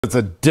It's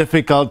a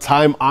difficult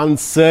time,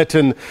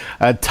 uncertain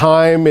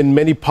time in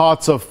many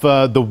parts of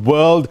the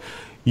world.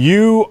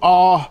 You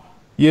are,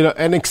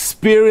 an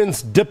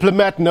experienced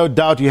diplomat, no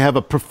doubt. You have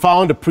a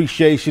profound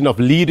appreciation of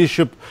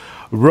leadership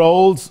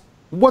roles.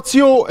 What's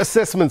your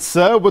assessment,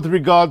 sir, with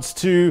regards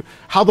to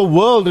how the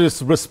world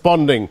is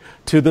responding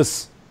to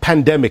this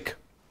pandemic?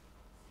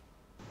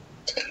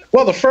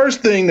 Well, the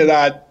first thing that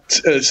I'd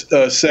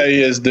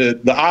say is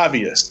the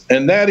obvious,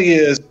 and that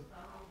is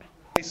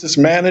crisis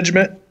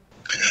management.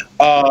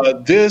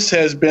 This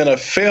has been a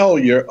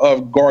failure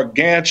of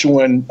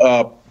gargantuan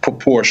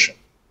proportion.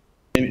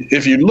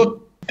 If you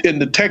look in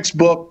the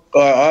textbook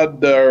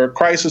under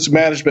Crisis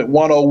Management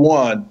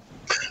 101,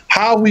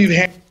 how we've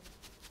handled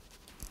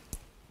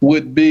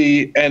would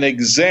be an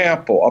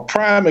example, a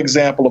prime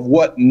example of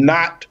what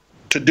not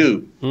to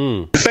do.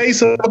 In the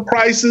face of a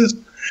crisis,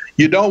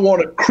 you don't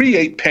want to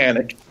create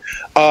panic.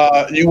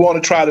 You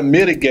want to try to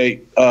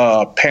mitigate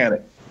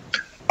panic.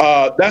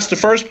 That's the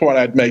first point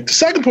I'd make. The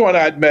second point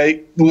I'd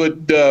make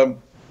would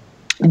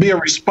be a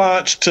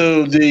response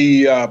to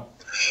the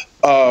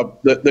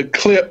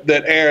clip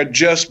that aired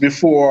just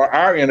before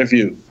our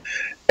interview,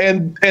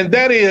 and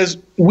that is,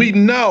 we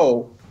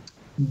know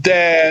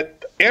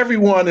that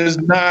everyone is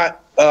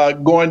not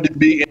going to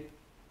be in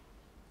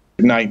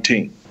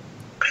COVID-19.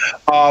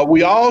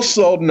 We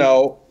also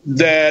know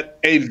that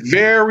a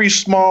very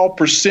small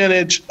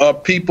percentage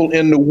of people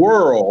in the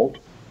world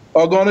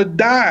are going to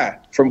die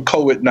from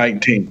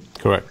COVID-19.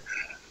 Correct.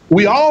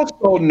 We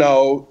also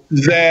know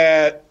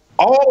that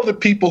all of the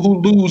people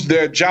who lose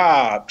their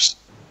jobs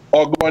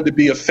are going to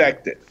be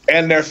affected,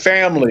 and their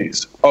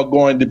families are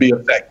going to be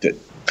affected.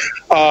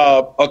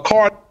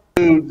 According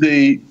to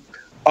the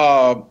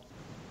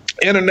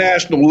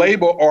International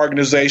Labor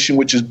Organization,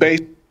 which is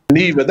based in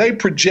Geneva, they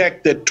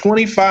project that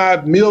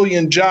 25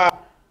 million jobs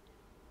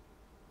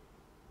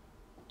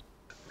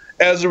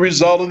as a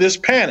result of this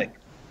panic.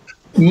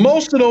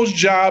 Most of those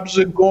jobs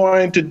are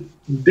going to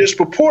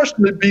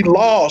disproportionately be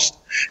lost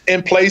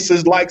in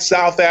places like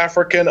South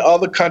Africa and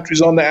other countries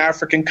on the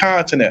African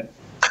continent.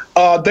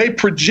 They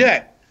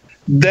project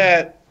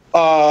that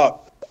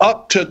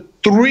up to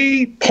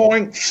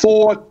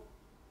 $3.4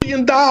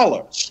 billion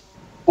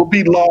will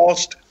be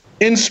lost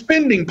in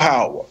spending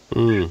power.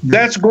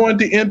 That's going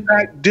to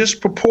impact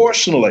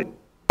disproportionately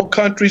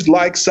countries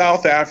like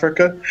South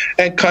Africa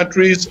and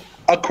countries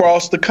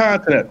across the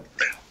continent.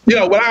 When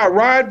I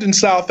arrived in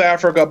South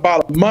Africa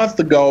about a month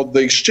ago, the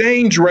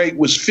exchange rate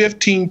was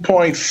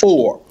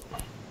 15.4.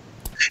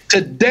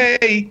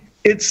 Today,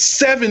 it's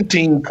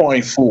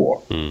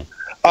 17.4.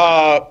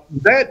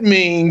 That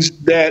means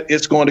that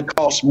it's going to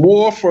cost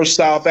more for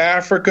South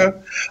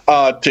Africa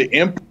to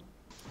import.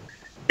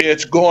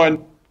 It's going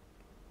in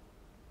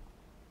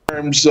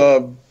terms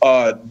of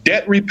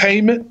debt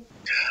repayment.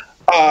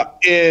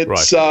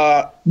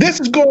 This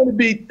is going to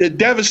be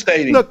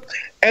devastating. Look,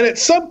 and at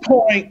some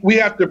point, we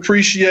have to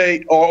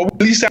appreciate, or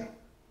at least have to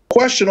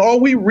question, are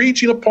we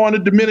reaching a point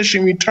of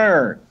diminishing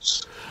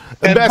returns?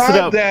 And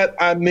by that,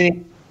 I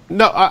mean...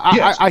 No,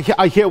 yes.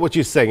 I hear what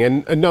you're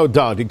saying, and no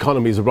doubt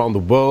economies around the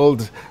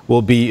world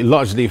will be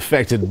largely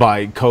affected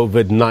by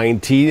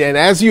COVID-19. And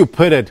as you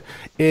put it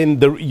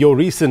in your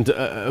recent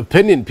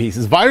opinion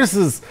pieces,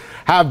 viruses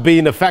have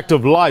been a fact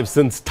of life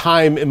since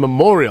time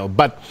immemorial.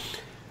 But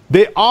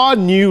there are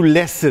new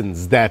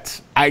lessons that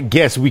I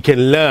guess we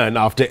can learn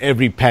after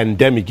every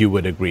pandemic, you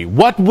would agree.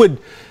 What would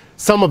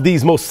some of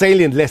these most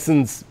salient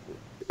lessons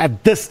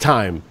at this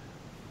time?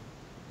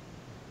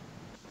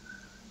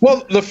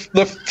 Well, the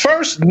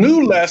first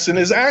new lesson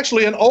is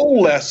actually an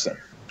old lesson,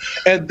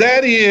 and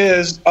that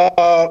is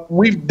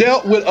we've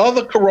dealt with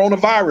other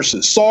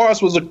coronaviruses.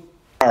 SARS was a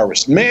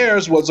virus.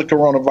 MERS was a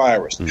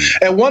coronavirus.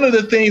 And one of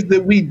the things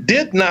that we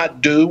did not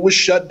do was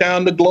shut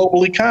down the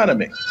global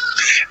economy.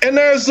 And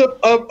there's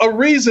a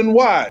reason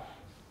why,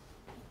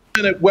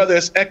 whether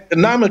it's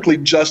economically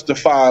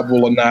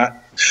justifiable or not.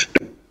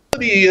 The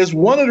reality is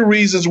one of the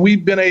reasons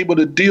we've been able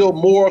to deal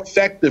more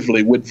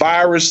effectively with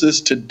viruses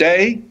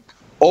today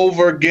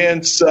over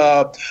against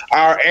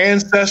our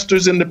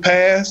ancestors in the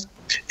past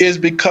is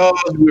because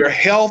we're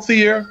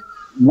healthier,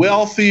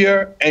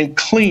 wealthier, and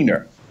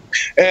cleaner.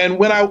 And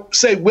when I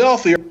say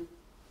wealthier,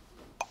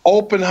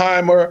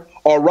 Oppenheimer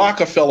or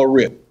Rockefeller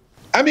rich,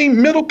 I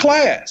mean middle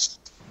class.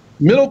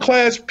 Middle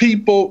class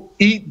people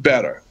eat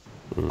better.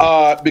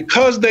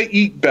 Because they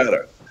eat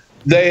better,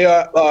 they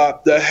have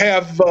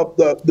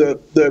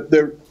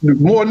the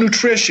more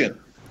nutrition.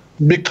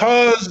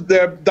 Because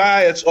their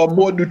diets are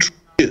more nutritious,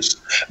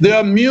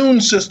 their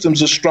immune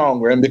systems are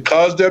stronger, and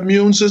because their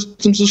immune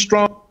systems are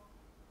strong,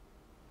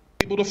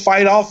 they're able to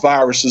fight off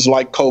viruses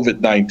like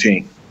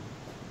COVID-19.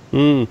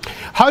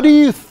 How do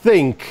you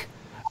think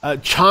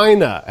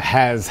China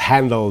has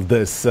handled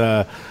this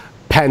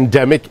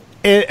pandemic?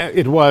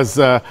 It was,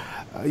 when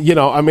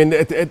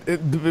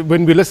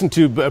we listened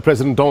to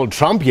President Donald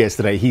Trump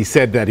yesterday, he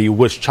said that he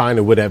wished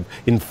China would have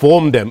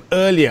informed them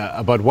earlier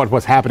about what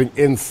was happening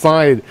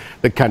inside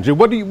the country.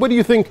 What do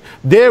you think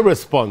their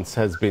response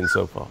has been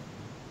so far?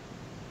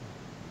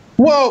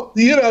 Well,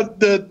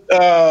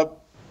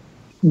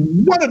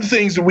 one of the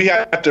things that we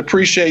have to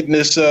appreciate, and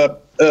it's a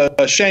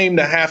shame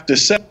to have to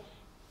say,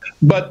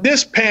 but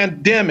this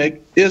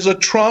pandemic is a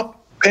Trump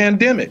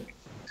pandemic.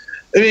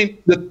 I mean,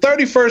 the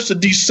 31st of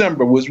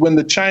December was when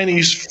the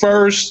Chinese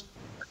first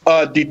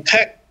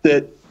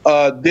detected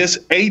this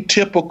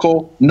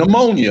atypical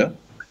pneumonia,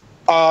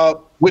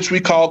 which we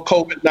call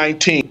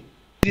COVID-19.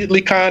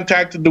 Immediately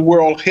contacted the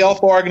World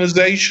Health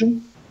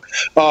Organization,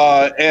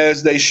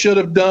 as they should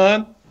have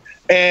done.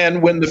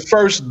 And when the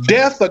first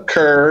death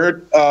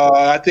occurred,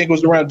 I think it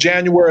was around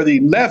January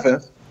the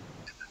 11th,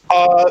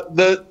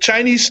 the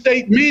Chinese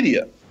state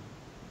media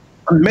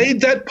made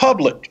that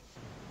public.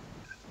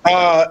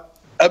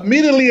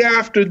 Immediately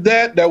after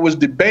that, there was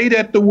debate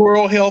at the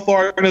World Health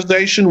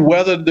Organization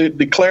whether to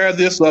declare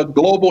this a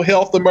global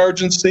health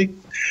emergency.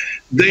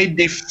 They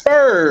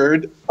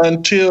deferred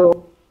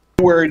until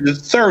January the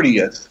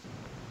 30th.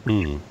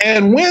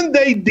 And when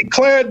they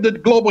declared the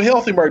global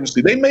health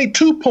emergency, they made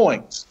 2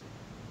 points.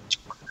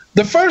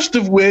 The first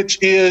of which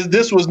is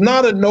this was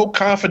not a no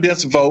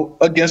confidence vote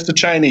against the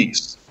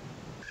Chinese.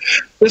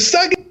 The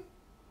second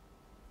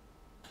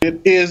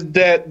is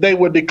that they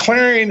were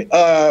declaring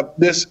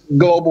this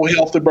global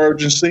health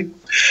emergency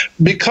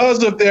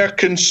because of their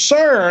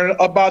concern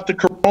about the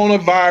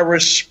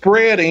coronavirus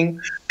spreading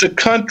to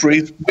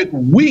countries with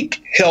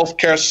weak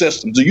healthcare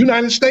systems. The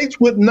United States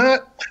would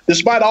not,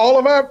 despite all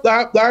of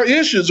our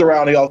issues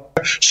around health,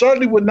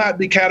 certainly would not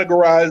be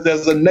categorized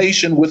as a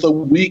nation with a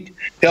weak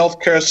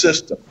healthcare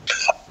system.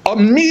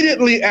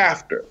 Immediately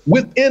after,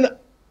 within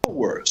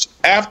hours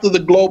after the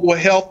global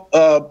health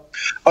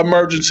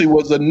emergency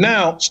was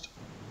announced,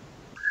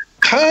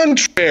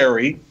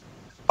 contrary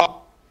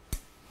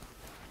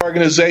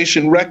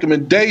organization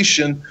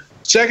recommendation,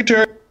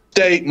 Secretary of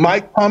State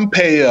Mike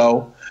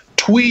Pompeo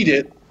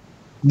tweeted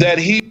that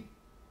he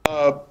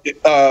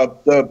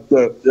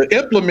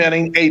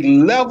implementing a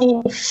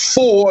level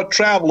 4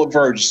 travel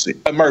emergency.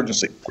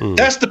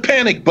 That's the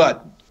panic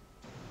button.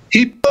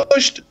 He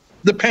pushed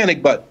the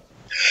panic button.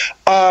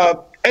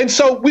 And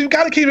so we've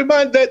got to keep in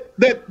mind that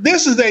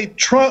this is a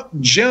Trump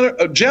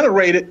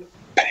generated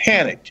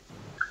panic.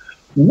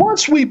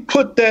 Once we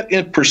put that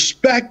in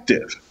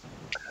perspective,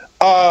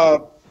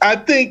 I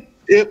think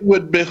it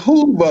would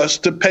behoove us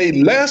to pay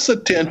less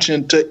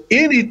attention to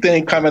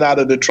anything coming out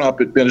of the Trump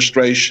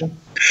administration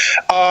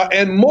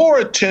and more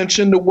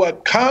attention to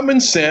what common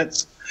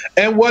sense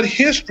and what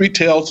history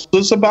tells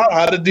us about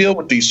how to deal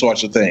with these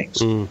sorts of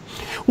things.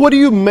 What do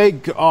you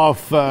make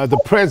of the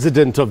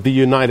President of the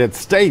United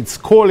States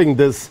calling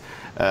this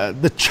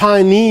the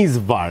Chinese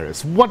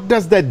virus? What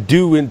does that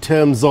do in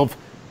terms of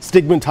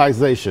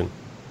stigmatization?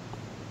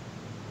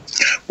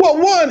 Well,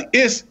 one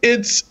is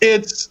it's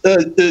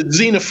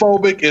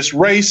xenophobic, it's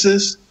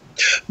racist,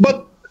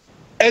 but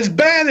as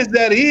bad as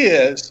that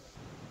is,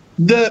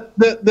 the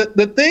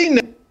thing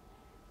that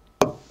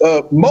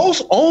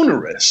most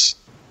onerous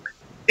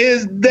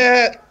is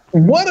that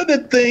one of the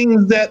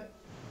things that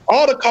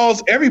ought to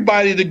cause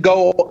everybody to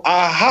go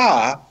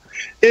aha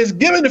is,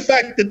 given the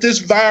fact that this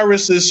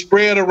virus is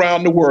spread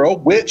around the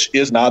world, which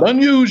is not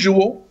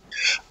unusual.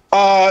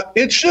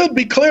 It should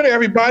be clear to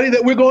everybody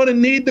that we're going to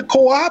need to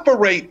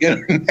cooperate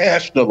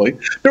internationally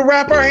to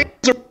wrap our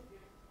hands around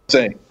the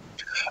thing.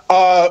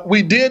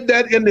 We did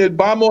that in the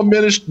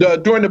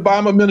during the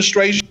Obama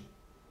administration.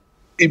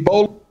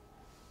 Ebola,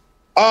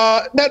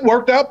 that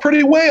worked out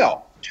pretty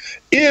well.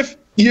 If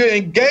you're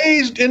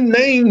engaged in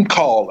name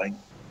calling,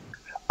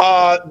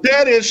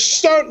 that is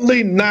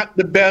certainly not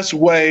the best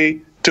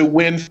way to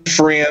win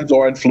friends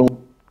or influence.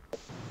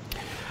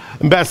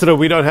 Ambassador,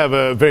 we don't have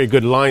a very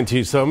good line to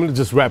you, so I'm going to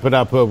just wrap it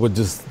up with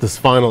just this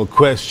final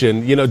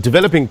question. You know,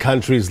 developing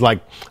countries like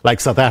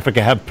South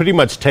Africa have pretty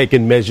much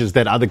taken measures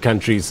that other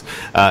countries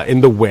in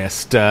the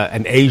West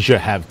and Asia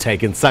have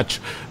taken. Such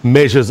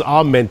measures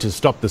are meant to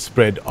stop the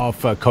spread of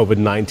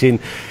COVID-19.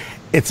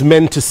 It's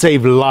meant to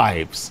save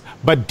lives.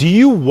 But do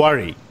you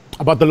worry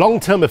about the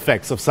long-term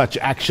effects of such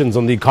actions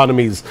on the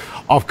economies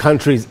of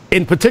countries,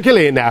 in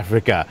particular in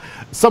Africa,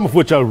 some of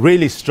which are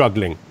really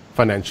struggling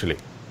financially?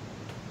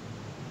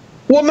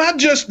 Well, not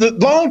just the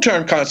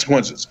long-term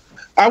consequences.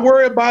 I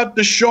worry about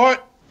the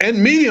short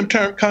and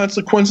medium-term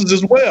consequences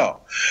as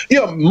well. You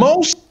know,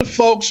 most of the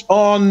folks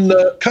on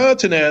the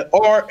continent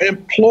are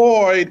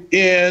employed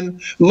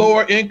in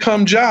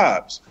lower-income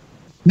jobs.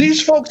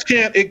 These folks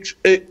can't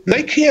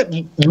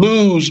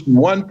lose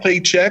one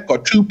paycheck or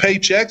two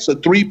paychecks or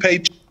three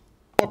paychecks,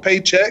 4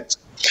 paychecks,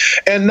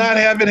 and not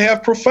have it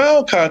have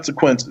profound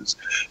consequences.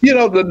 You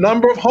know, the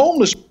number of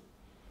homeless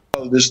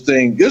this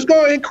thing is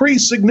going to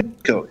increase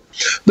significantly.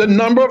 The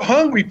number of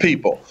hungry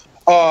people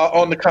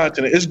on the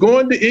continent is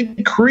going to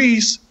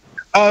increase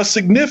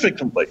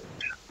significantly.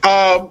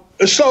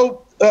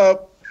 So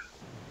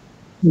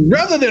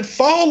rather than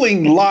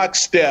falling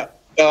lockstep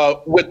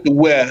with the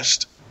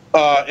West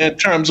in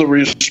terms of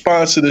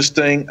response to this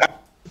thing,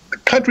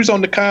 countries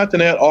on the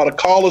continent ought to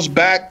call us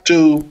back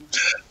to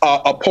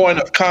a point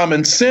of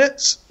common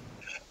sense,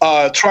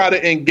 try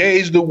to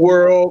engage the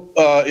world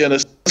in a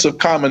sense of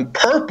common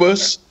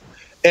purpose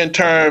in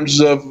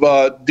terms of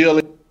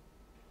dealing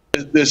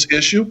this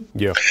issue.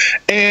 Yeah.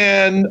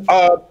 And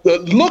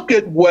look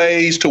at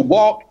ways to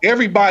walk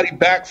everybody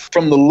back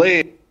from the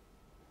ledge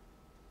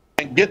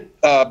and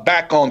get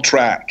back on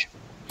track.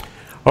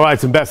 All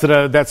right,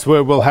 Ambassador, that's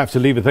where we'll have to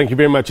leave it. Thank you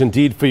very much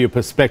indeed for your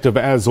perspective.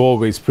 As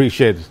always,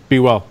 appreciate it. Be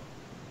well.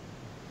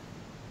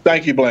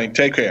 Thank you, Blaine.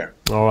 Take care.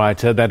 All right,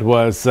 that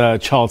was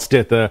Charles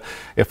Stith, a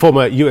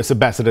former U.S.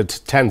 ambassador to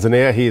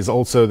Tanzania. He is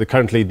also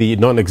currently the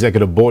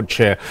non-executive board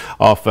chair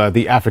of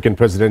the African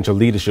Presidential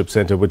Leadership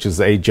Center, which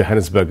is a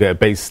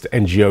Johannesburg-based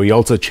NGO. He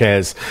also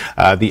chairs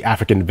the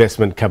African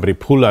investment company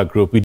Pula Group.